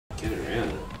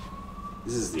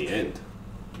This is the end.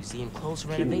 You see him close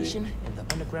renovation, and the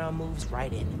underground moves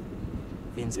right in.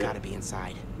 Finn's gotta be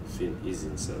inside. Finn is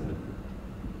inside.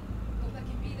 Hope I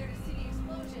can be there to see the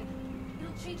explosion.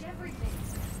 It'll change everything.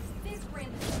 Finn's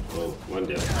brand new. Oh, one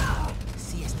down.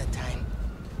 Siesta time.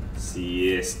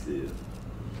 Siesta.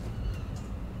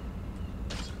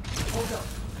 Hold up.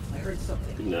 I heard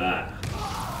something. Nah.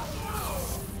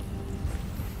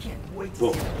 Can't wait to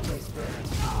Boom. see the place burn.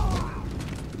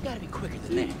 You gotta be quicker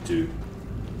than that. 32.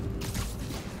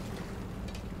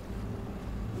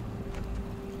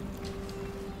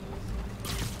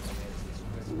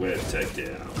 Web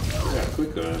takedown. Yeah,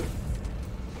 quick one.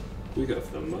 Quick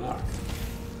off the mark.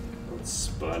 On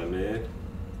Spider-Man.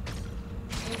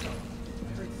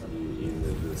 In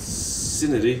the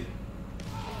vicinity.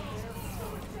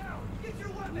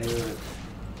 Yeah.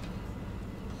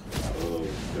 Oh,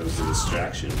 that was a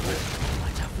distraction, right?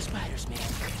 Watch out for spiders, man.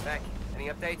 Back. Any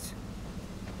updates?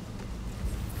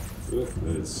 Oof,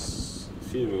 there's a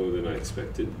few more than I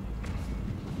expected.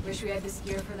 Wish we had this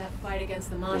gear for that fight against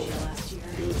the Mafia last year.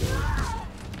 Good.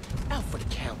 Out for the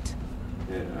count.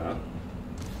 Yeah.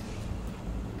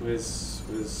 Where's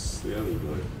the other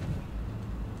bloke?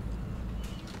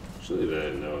 Surely they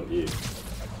don't know I'm here.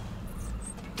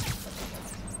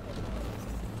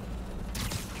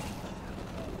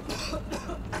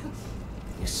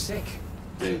 You're sick.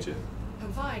 Danger.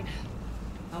 I'm fine.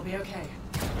 I'll be okay.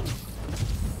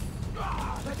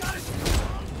 I got it!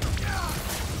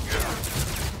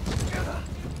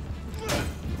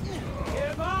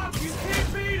 Give up! You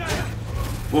can't beat us!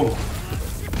 Boom!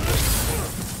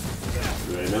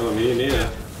 They know I'm here now.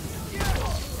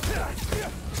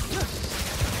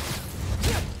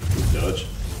 Good dodge.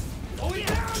 Oh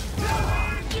yeah!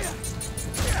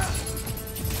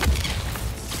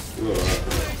 Ooh, alright.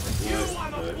 You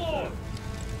on the floor!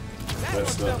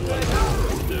 That's not what I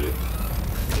wanted to do.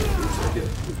 Take it.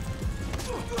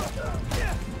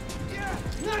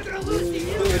 Not gonna lose to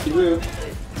you! I think you will.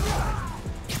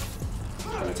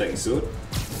 Can I take your sword?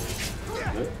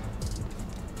 No?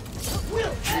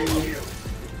 We'll kill you!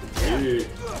 Hey.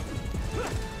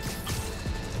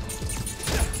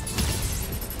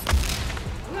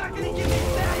 I'm not gonna give you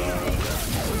that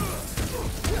easy!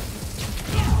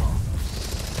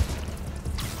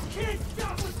 Can't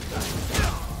stop us!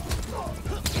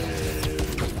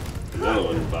 And another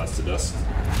one busted us.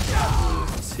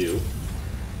 Let's heal. Is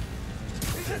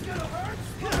this gonna hurt?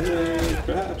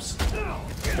 Perhaps.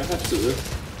 Perhaps it will.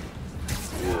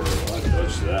 Oh, I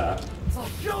dodged that. I'll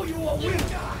show you what we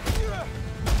got!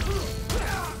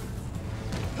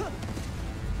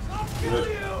 I'll kill Nope.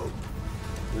 you!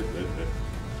 Nope, nope, nope.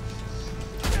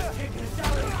 Taking us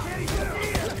out of the cage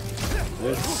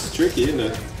here! It's tricky, isn't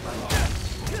it?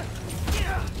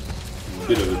 A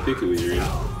bit of a pickle you're in.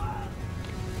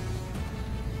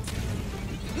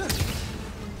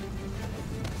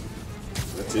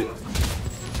 That's it.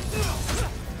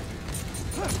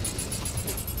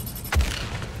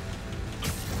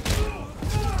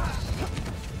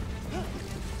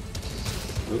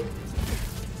 Oh.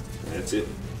 That's it.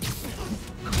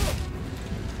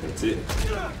 That's it.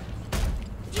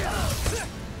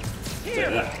 Take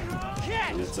that.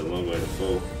 That's a long way to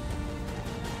fall.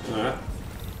 Alright.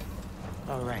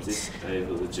 Alright.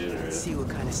 Disable the generator. Let's see what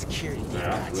kind of security you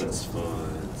Alright, got. let's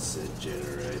find said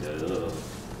generator.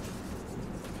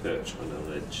 Perch on a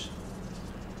ledge.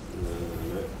 No.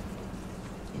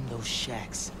 In those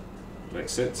shacks,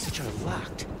 Makes sense. which are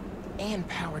locked and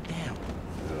powered down.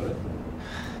 Alright.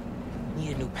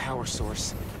 Need a new power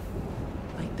source.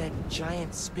 Like that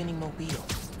giant spinning mobile.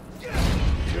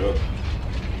 Sure.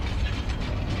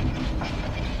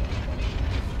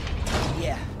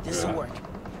 Yeah, this'll Right. work.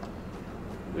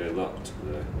 They're locked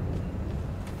though.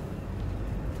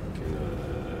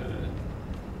 Can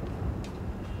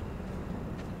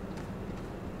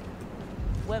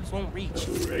Webs won't that reach.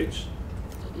 will reach?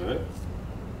 No?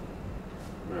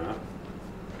 Alright.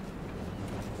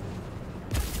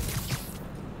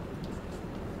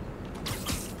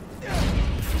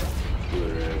 Pull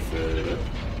it around further.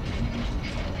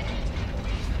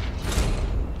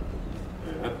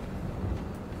 Alright.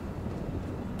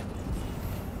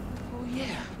 Oh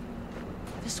yeah,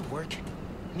 this'll work.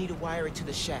 Need to wire it to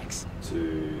the shacks.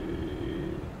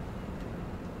 To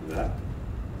that.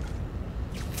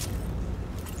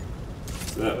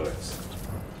 So that works.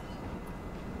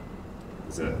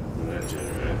 Is that when that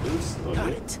generator opens? Oh, Got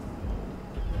yeah. it.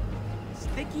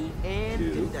 Sticky and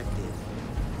Cool. conductive.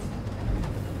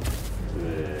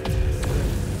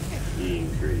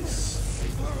 Increase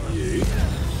you.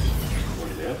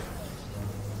 One down.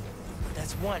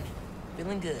 That's one.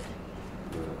 Feeling good.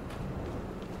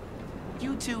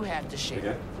 You two have to share.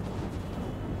 Okay.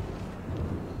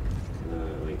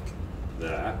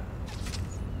 that.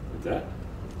 Like that.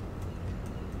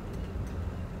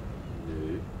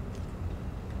 No.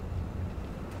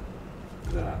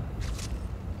 That.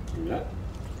 And that.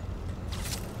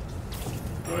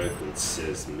 Open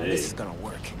sesame. This is gonna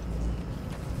work.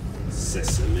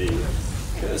 Sesame.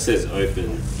 It says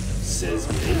open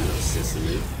sesame, not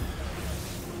sesame.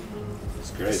 It's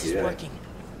This crazy, is yeah. working.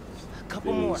 A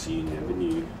couple more. Things you never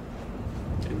knew.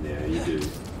 And now you do.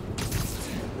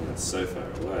 That's so far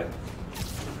away.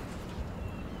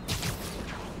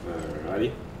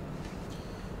 Alrighty.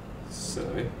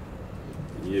 So,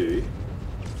 you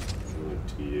went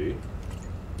to you.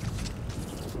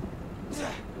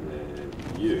 And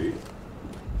then you.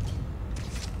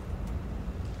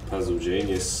 Puzzle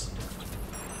genius.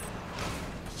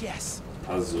 Yes.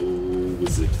 Puzzle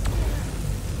wizard.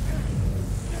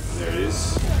 There it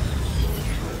is.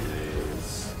 And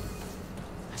there's...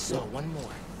 I saw one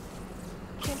more.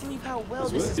 Can't believe how well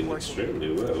It's this is working working.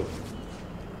 extremely well.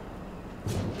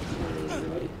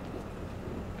 Alrighty.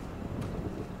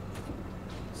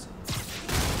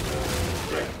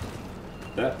 Break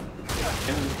that.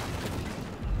 Can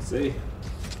see.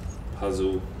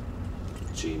 Puzzle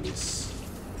genius.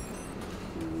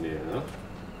 Now.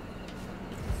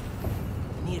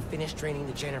 We need to finish training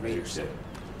the generators. Okay.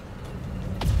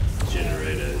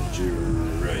 Generator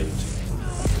drained.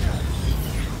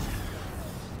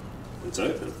 It's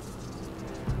open.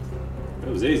 That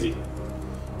was easy.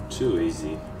 Too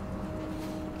easy.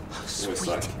 Oh, Almost sweet.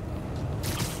 like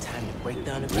Time to break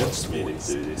down the wants me to swords.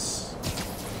 do this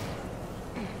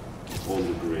on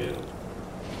the ground.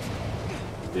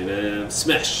 Then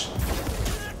smash.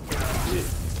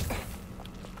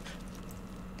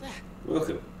 Yeah.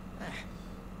 Welcome.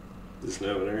 There's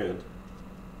no one around.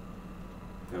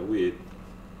 How weird.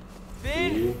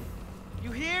 Finn,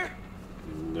 you here?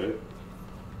 Nope.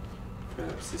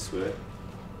 Perhaps this way.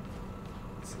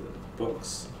 It's a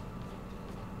box.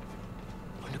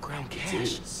 Underground It's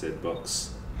cache. in said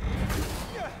box.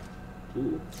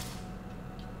 Ooh.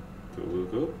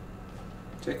 Cool.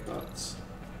 Tech parts.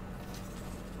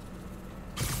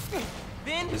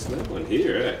 Finn, There's no one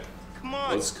here, eh? come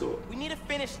on. That's cool. We need to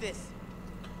finish this.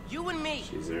 You and me.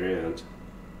 She's around.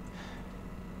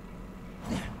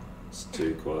 It's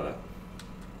too quiet.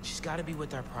 She's got to be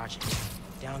with our project.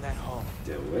 Down that hall.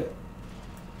 Down where?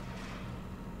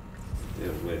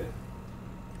 Down where?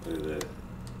 Over there.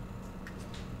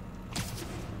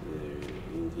 There,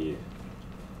 in here.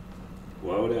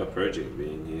 Why would our project be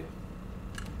in here?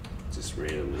 Just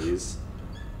randomly is.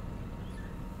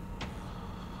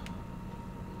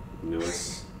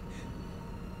 Nice.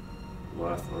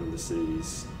 Life on the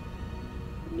seas.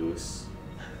 Nice.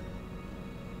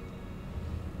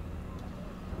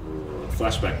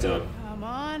 Flashback time. Come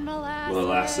on, molasses.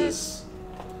 Molasses.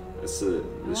 That's the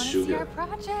I wanna see sugar. our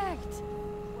project.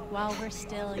 While we're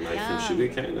still Made from young. sugar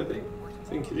cane, I think. I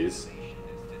think it is.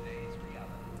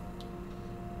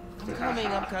 I'm coming,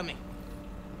 I'm coming.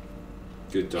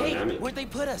 Good Hey, dynamic. where'd they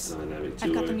put us? Dynamic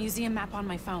I've got duo. the museum map on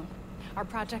my phone. Our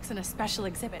project's in a special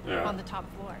exhibit Yeah. on the top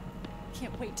floor.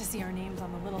 Can't wait to see our names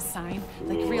on the little sign,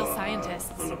 like real Ooh,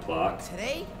 scientists. On a plaque.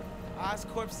 Today,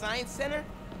 Oscorp Science Center.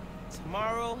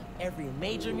 Tomorrow, every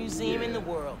major museum in the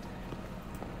world.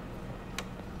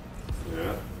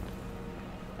 Yeah.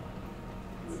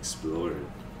 Exploring.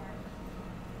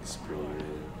 Exploring.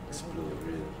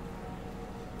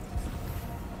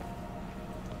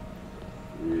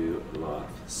 Real life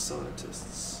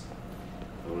scientists.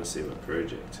 I want to see my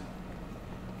project.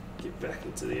 Get back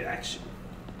into the action.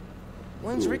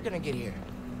 When's Ooh. Rick gonna get here?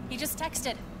 He just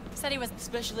texted. Said he was...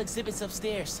 Special exhibits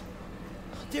upstairs.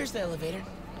 There's the elevator.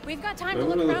 We've got time I to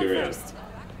wanna look look around around. first.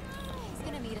 He's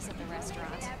gonna meet us at the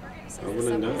restaurant. Says I the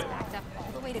wanna know. subway's backed up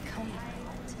all the way to Coney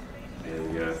Island. There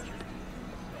we go.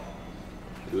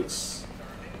 It looks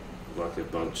like a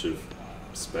bunch of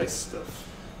space stuff.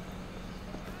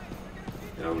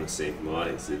 I want to see my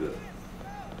exhibit.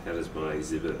 How does my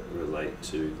exhibit relate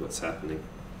to what's happening?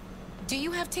 Do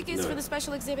you have tickets No. for the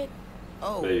special exhibit?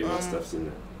 Oh, Maybe my stuff's in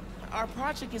there. our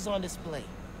project is on display.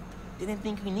 Didn't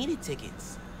think we needed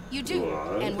tickets. You do,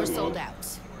 Well, and we're come sold on.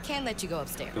 out. Can't let you go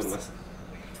upstairs. Come on,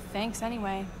 Thanks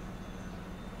anyway.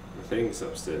 the thing's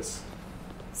upstairs.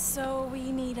 So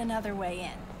we need another way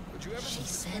in. She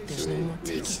said there's So no we more need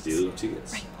to tickets. steal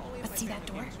tickets. Right, but see that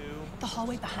door? The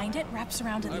hallway behind it wraps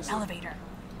around to the elevator.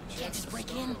 Can't just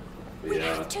break in. We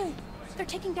Yeah. have to. They're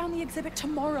taking down the exhibit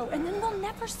tomorrow, and then we'll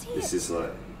never see This it. is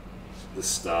like the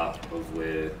start of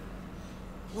where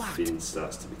Locked. Finn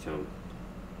starts to become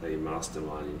a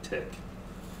mastermind in tech.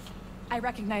 I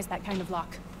recognize that kind of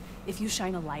lock. If you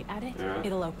shine a light at it, Yeah.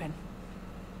 it'll open.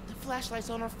 The flashlights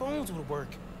on our phones would work,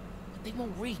 but they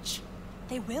won't reach.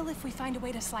 They will if we find a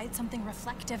way to slide something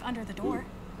reflective under the door.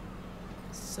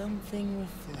 Something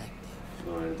reflective.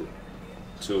 Find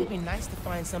tool. It'd be nice to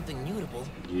find something mutable.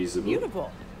 Usable.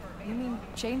 Mutable? You mean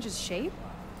changes shape?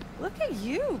 Look at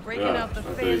you breaking Oh, out the I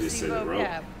thought you just fancy said it wrong.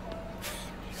 vocab.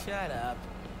 Shut up.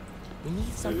 We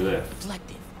need something there.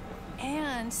 reflective.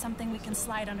 And something we can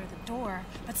slide under the door,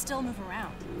 but still move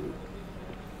around.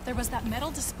 There was that metal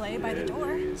display by the door.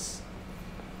 There is.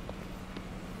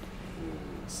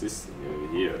 It's this thing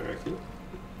over here, I reckon.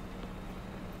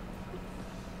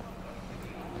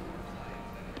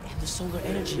 And the solar There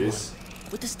energy it is.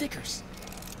 one. With the stickers.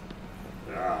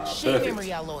 Ah, Shape perfect.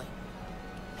 memory alloy.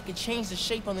 I can change the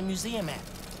shape on the museum map.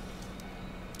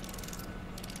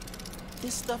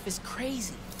 This stuff is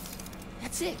crazy.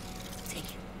 That's it. Take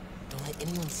it. Don't let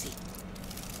anyone see.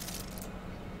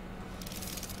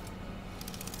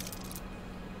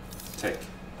 Take.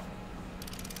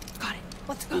 Got it.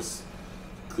 Let's go. This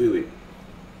clearly.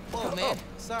 Whoa, man.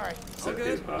 Sorry. Is All that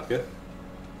Peter good. Parker?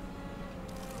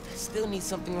 I still need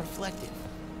something reflective.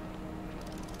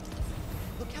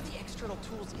 Look how the external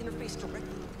tools interface directly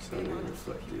with the Something camera.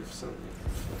 reflective. Something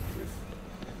reflective.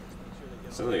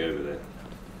 Something over there.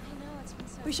 I know, it's been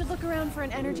so We should look around for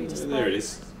an energy display. There it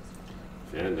is.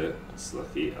 Found it. It's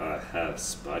lucky I have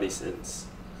Spidey sense.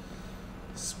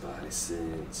 Spidey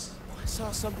sense. I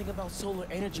saw something about solar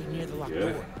energy near the There locked you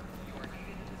go. door.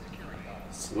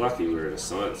 It's lucky we're at a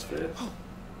science fair. Hey,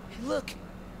 look.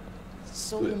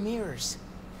 Solar Look. mirrors.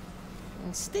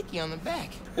 And sticky on the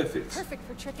back. Perfect. Perfect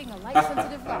for tricking a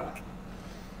light-sensitive lock.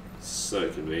 So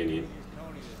convenient.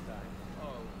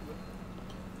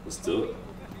 Let's do it.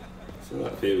 I feel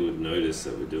like people would notice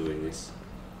that we're doing this.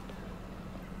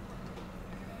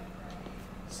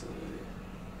 So,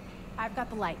 I've got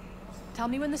the light. Tell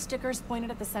me when the sticker's pointed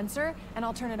at the sensor, and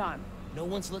I'll turn it on. No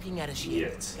one's looking at us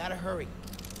yet. Yet. Gotta hurry.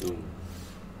 boom.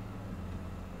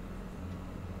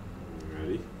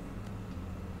 Ready?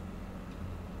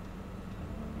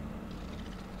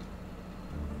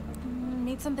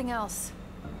 Need something else.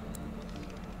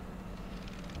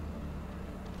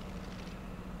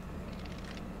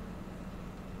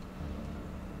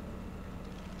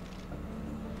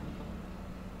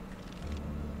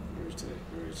 Rotate,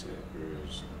 rotate,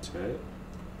 rotate.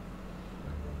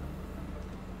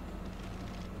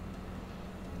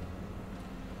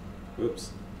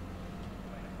 Whoops.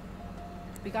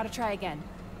 We gotta try again.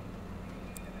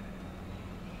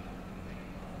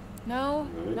 No,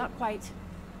 No. not quite.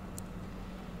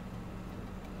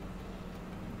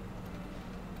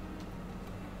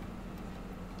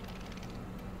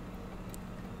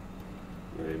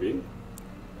 Maybe.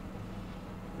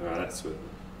 Oh, that's what.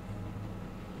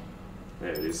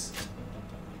 There it is.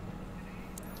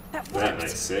 That worked. That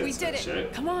makes sense, We did that shape.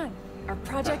 it. Come on. Our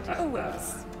project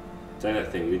awaits. Take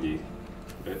that thing with you.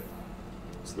 Yeah.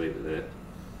 Just leave it there.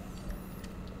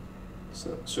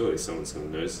 So, surely someone's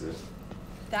going to notice it.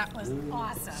 That was It's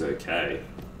awesome. okay.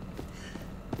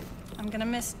 I'm gonna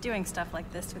miss doing stuff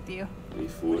like this with you. Are you What are you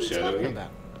foreshadowing talking it?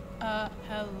 about?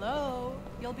 Hello?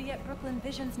 You'll be at Brooklyn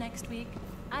Visions next week.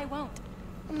 I won't.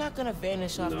 I'm not gonna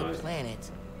vanish off No. the planet.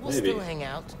 We'll Maybe. still hang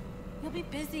out. You'll be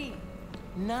busy.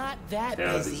 Not that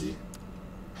How busy. busy?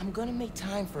 I'm gonna make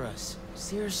time for us.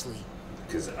 Seriously.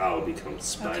 Because I'll become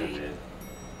Spider-Man.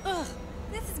 Ugh,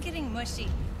 this is getting mushy.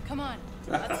 Come on,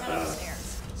 let's head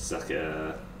upstairs.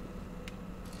 Sucker.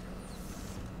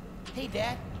 Hey,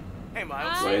 Dad. Hey,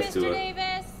 Miles. Hi, Wave Mr. to it.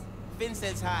 Davis. Finn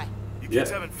says hi. You Yeah.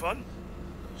 kids having fun?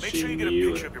 Make She sure you get a knew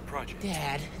picture it. of your project.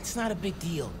 Dad, it's not a big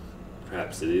deal.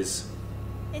 Perhaps it is.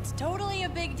 It's totally a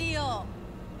big deal.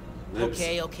 Oops.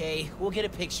 Okay. We'll get a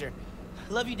picture.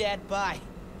 Love you, Dad. Bye.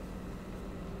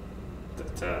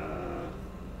 Ta-ta.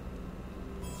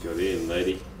 Got in,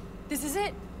 lady. This is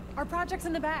it. Our project's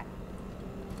in the back.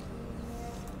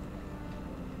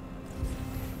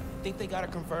 Think they got a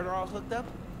converter all hooked up?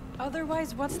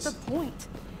 Otherwise, what's the point?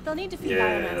 They'll need to feed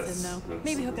Yeah, biomass that's, in, though. that's,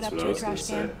 Maybe hook it that's up what to I a was gonna trash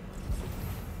say. can.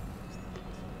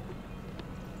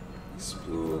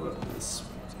 Explore this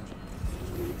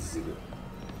exhibit.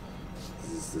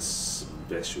 This is the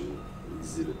special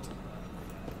exhibit.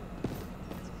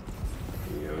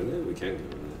 Can we go in there? We can go in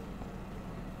there.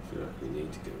 I feel like we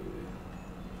need to go in there.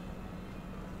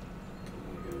 Can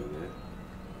I go in there?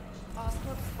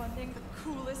 Oscorp's funding the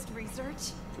coolest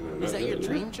research. Can I not Is that go your in there?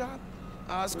 dream job?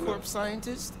 Oscorp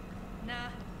scientist? Nah,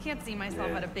 can't see myself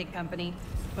Yeah. at a big company,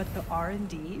 but the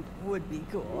R&D would be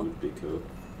It cool. would be cool.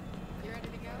 You ready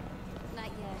to go? Not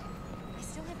yet. I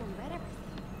still haven't read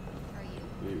everything. Are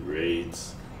you? Who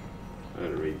reads? I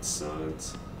don't read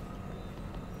science.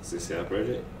 Is this our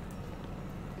project?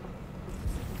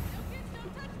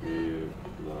 New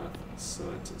life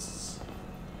scientists.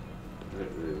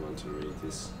 don't really want to read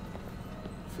this. I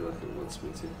feel like it wants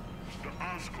me to. The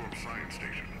Oscorp science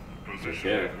station. Okay.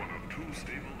 Position one of two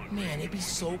stable Man, it'd be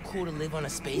so cool to live on a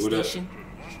space Would it? station.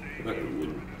 I feel like it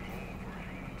wouldn't.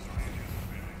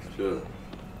 I feel like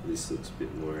this looks a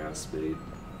bit more our speed.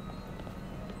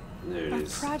 And there it Our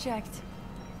is. project.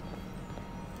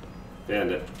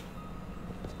 Found it.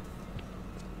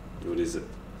 What is it?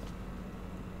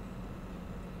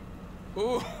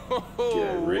 Oh,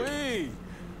 G'day, Rick. wait.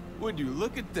 Would you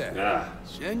look at that? Ah,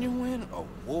 Genuine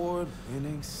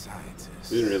award-winning scientist.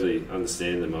 didn't really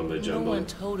understand the mumbo No jumbo. one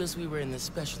told us we were in the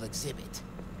special exhibit.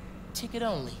 Ticket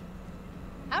only.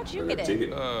 How'd you I get got a in?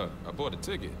 ticket. I bought a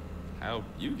ticket. How'd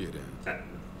you get in?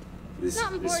 This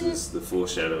Not important. was the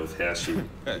foreshadow of how she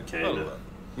Hey, became hold a up.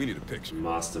 We need a picture.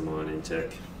 mastermind in tech.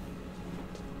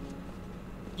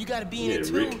 You gotta be in Yeah, it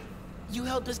too. Rick. You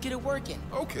helped us get it working.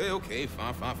 Okay,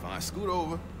 fine. Scoot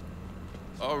over.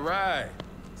 All right.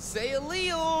 Say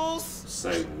alleles.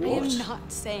 Say I what? am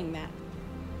not saying that.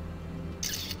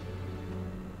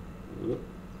 Oop.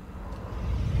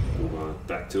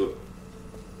 Back to it.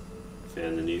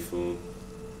 Found the new form.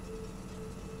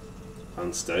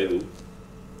 Unstable.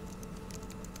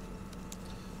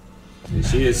 Here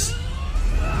she is.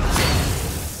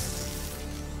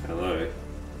 Hello.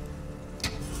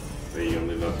 Are you gonna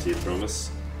live up to your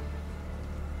promise?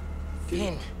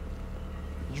 Finn,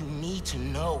 you need to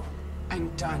know. I'm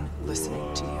done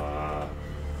listening to you.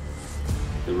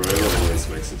 The robot voice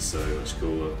makes it so much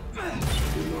cooler.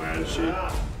 With more attitude.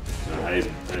 Hey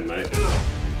mate.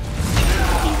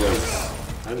 You guys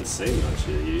haven't seen much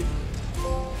of you.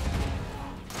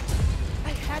 I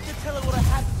had to tell her what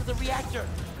happened to the reactor.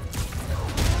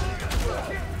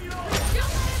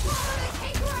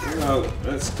 Well,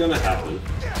 that's gonna happen.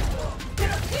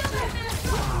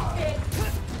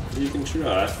 You can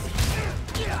try.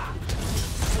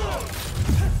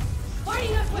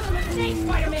 Fighting us with a mistake,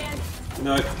 Spider-Man!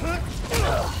 No. I'm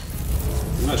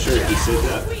not sure if you said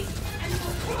that.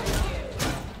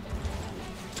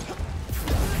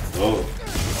 Oh.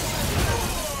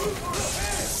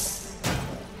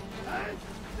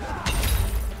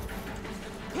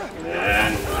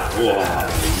 And whoa,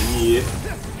 yeah.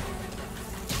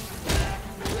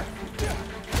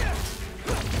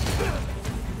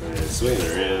 And swinging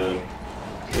around.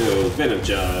 Ew, venom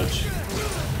charge.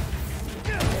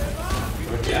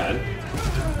 Oh god.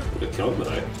 What a combo.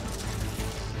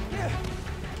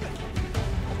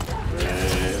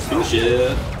 And finish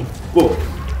it. Boom.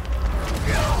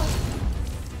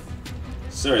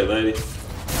 Sorry, lady.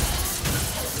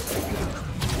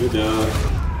 Good dog.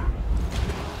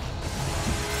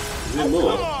 Is there Come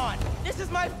more? on! This is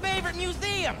my favorite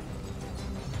museum!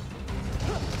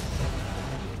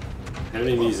 How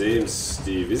many museums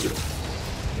do you visit?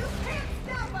 You can't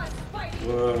stop us, Spidey!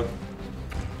 Well,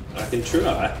 I can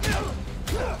try.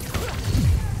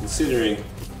 Considering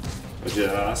I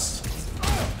just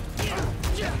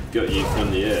got you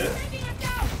from the air.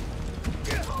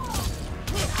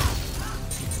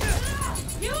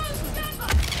 You won't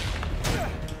stop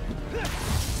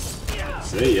us!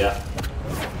 See ya.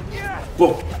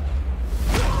 Boom.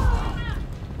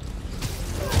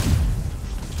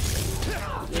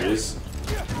 There it is.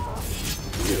 You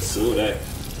get a sword, eh?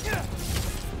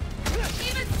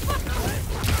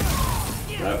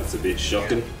 That was a bit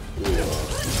shocking. Ooh,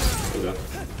 hold on.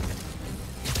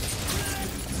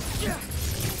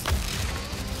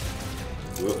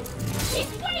 Whoop. Wait!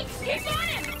 Keep on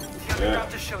him! The Yeah. crowd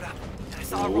just showed up. I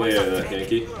saw a I'm road aware of stop that,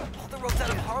 tank. Yankee. All the roads out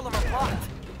of Harlem are blocked.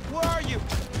 Where are you?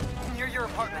 Near your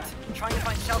apartment, trying to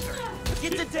find shelter.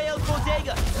 Get to Deo's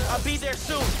bodega. I'll be there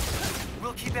soon.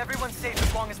 We'll keep everyone safe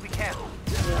as long as we can.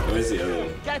 Where's the other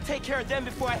one? Gotta take care of them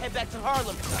before I head back to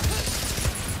Harlem.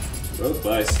 Well,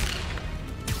 place.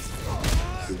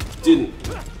 Didn't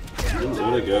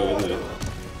want to go in there.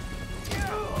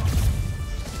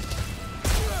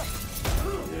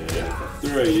 Yeah, if I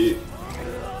throw you.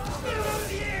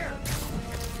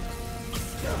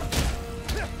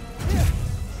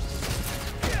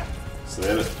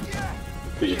 Slam it.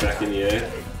 Put you back in the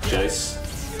air. Chase.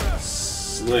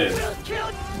 Slam.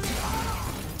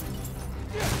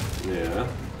 Yeah.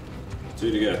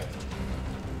 2 to go.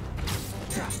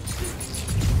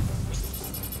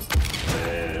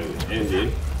 And end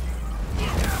in.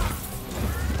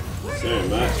 So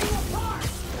much.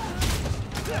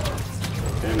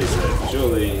 And he's left.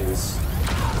 Surely this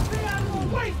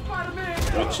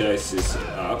rock chase is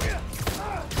up.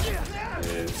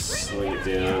 And sling it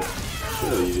down.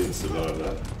 Surely you didn't survive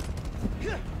that.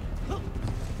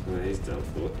 No, he's done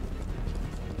for.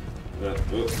 Oh,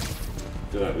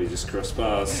 feel like we just crossed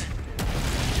paths.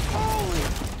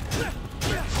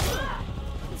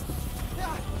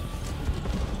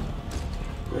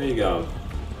 Where you going?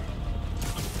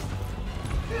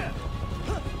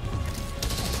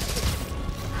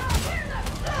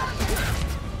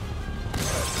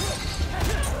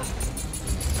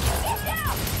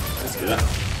 Let's get up.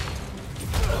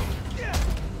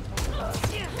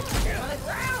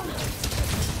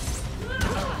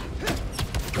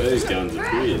 Those guns are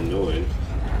pretty annoying.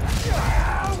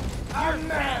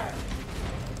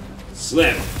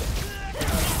 Slam!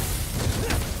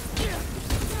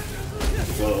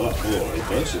 Well, oh, he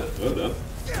dodged it. Well done.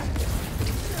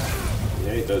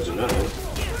 Yeah, he dodging that one.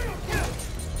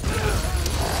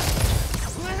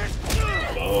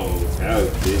 Oh, how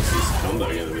big is this combo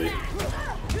gonna be?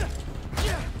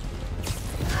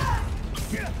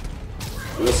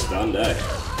 We're stunned, eh?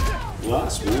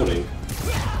 Last warning.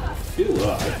 I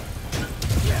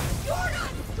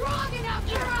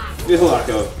feel like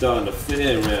I've done a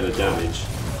fair amount of damage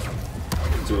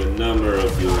to a number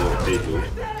of your people.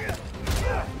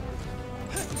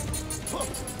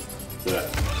 That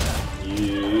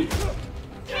you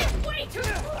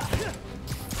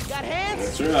Got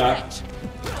hands? That's right.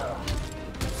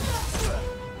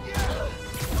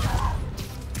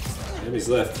 Enemy's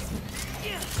left.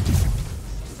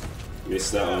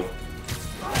 Missed that one.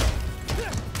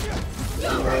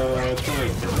 Don't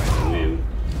wheel.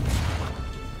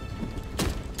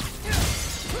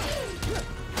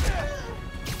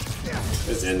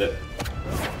 Let's end it.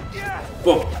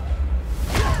 Boom.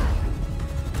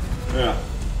 Yeah.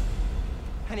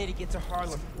 I need to get to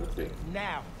Harlem. Nothing.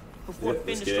 Now. Before Yep, Finn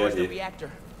let's get destroys out the here.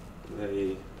 reactor.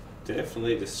 They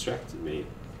definitely distracted me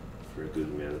for a good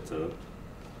amount of time.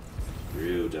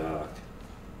 Real dark.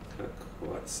 Can't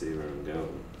quite see where I'm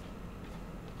going.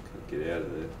 Can't get out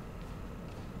of there.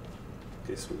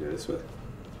 Guess we'll go this way.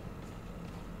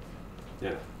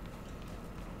 Yeah.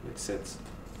 Makes sense.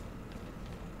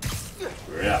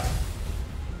 We're out.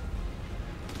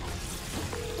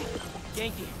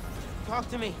 Yankee, talk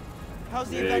to me. How's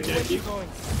the Yeah, evacuation Yankee. going?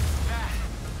 Bad.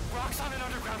 Rocks on an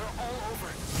underground are all over.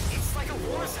 It's like a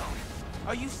war zone.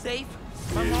 Are you safe?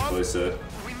 My Yeah, mom? closer.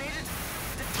 We made it.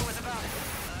 There was about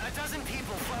a dozen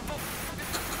people.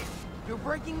 You're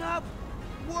breaking up?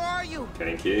 Where are you?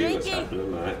 Thank you. What's Yankee!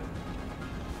 happening, mate?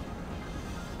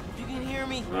 If you can hear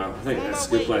me. Well, I think I'm on that's a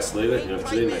my good way. place to leave it. You know what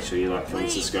to do. Wait, Make sure you like, comment,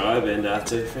 please. subscribe, and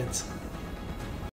tell your friends.